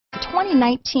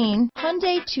2019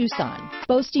 Hyundai Tucson.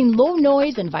 Boasting low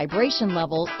noise and vibration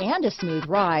levels and a smooth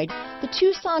ride, the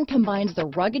Tucson combines the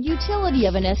rugged utility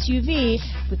of an SUV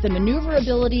with the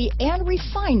maneuverability and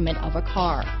refinement of a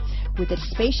car. With its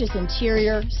spacious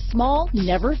interior, small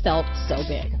never felt so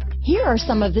big. Here are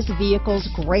some of this vehicle's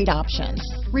great options: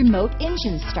 remote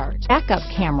engine start, backup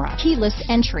camera, keyless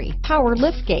entry, power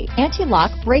liftgate,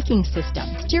 anti-lock braking system,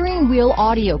 steering wheel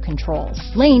audio controls,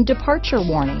 lane departure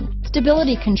warning,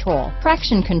 stability control,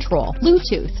 traction control,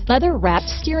 Bluetooth, leather-wrapped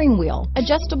steering wheel,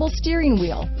 adjustable steering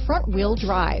wheel, front-wheel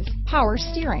drive, power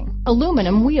steering,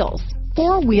 aluminum wheels,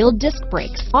 four-wheel disc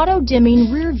brakes, auto-dimming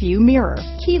rear-view mirror,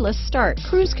 keyless start,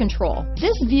 cruise control.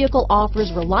 This vehicle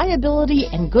offers reliability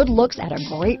and good looks at a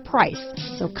great price.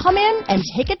 So come in and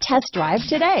take a test drive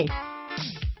today.